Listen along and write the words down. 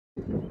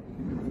Hey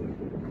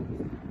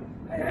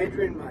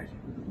Adrian, mate.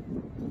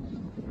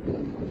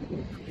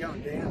 You're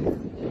going down.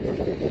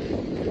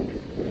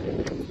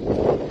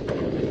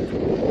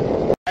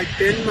 Hey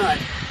Ben,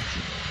 mate.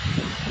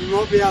 You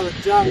might be able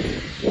to jump,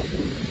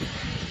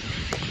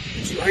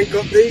 but you ain't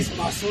got these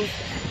muscles.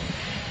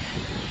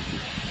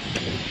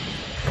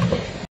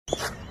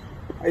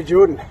 Hey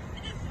Jordan,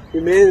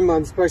 your man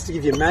man's supposed to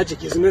give you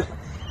magic, isn't it?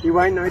 You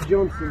ain't no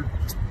Johnson.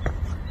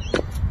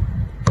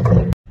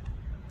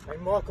 Hey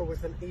Michael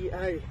with an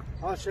EA,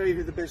 I'll show you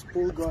who the best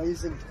ball guy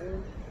is in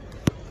town.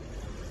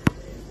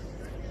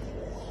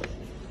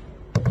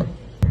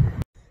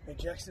 Hey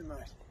Jackson, mate,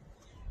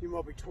 you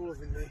might be taller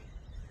than me,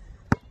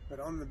 but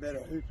I'm the better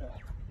hooper.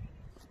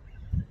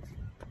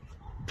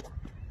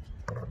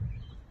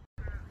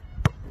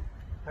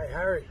 Hey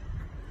Harry,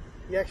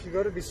 you actually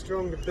got to be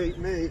strong to beat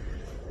me.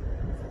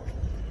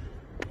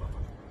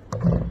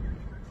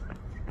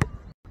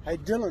 Hey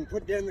Dylan,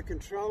 put down the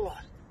controller.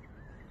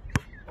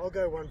 I'll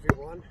go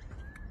 1v1.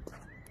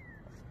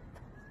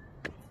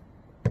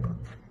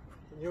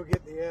 And you'll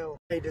get the L.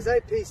 Hey, does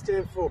AP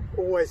stand for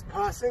always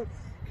passing?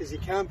 Because you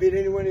can't beat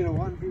anyone in a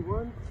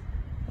 1v1.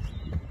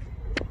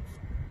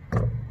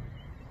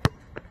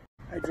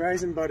 Hey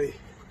Drazen buddy,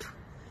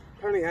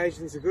 apparently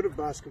Asians are good at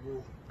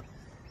basketball.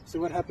 So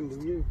what happened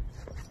to you?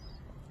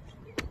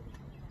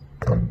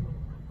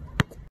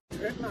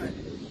 Trent, mate.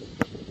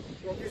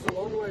 Well, there's a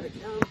long way to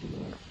come.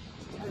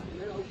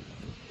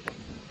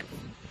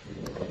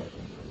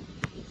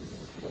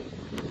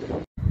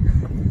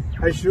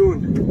 Hey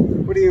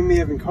Sean, what do you and me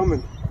have in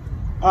common?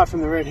 Apart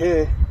from the red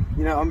hair,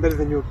 you know I'm better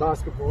than you at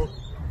basketball.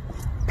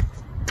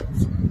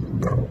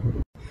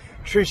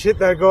 True shit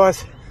though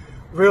guys,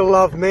 real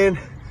love man.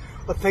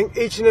 I thank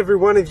each and every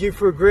one of you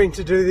for agreeing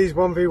to do these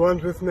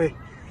 1v1s with me.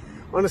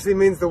 Honestly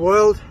means the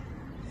world.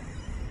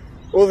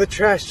 All the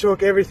trash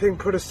talk, everything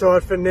put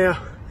aside for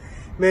now.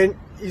 Man,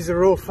 yous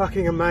are all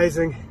fucking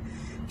amazing.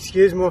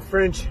 Excuse my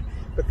French,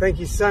 but thank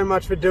you so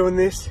much for doing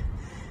this.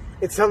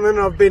 It's something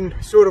I've been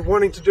sort of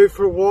wanting to do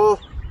for a while,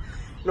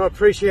 and I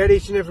appreciate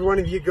each and every one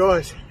of you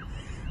guys.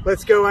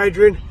 Let's go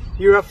Adrian,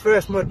 you're up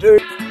first my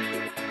dude.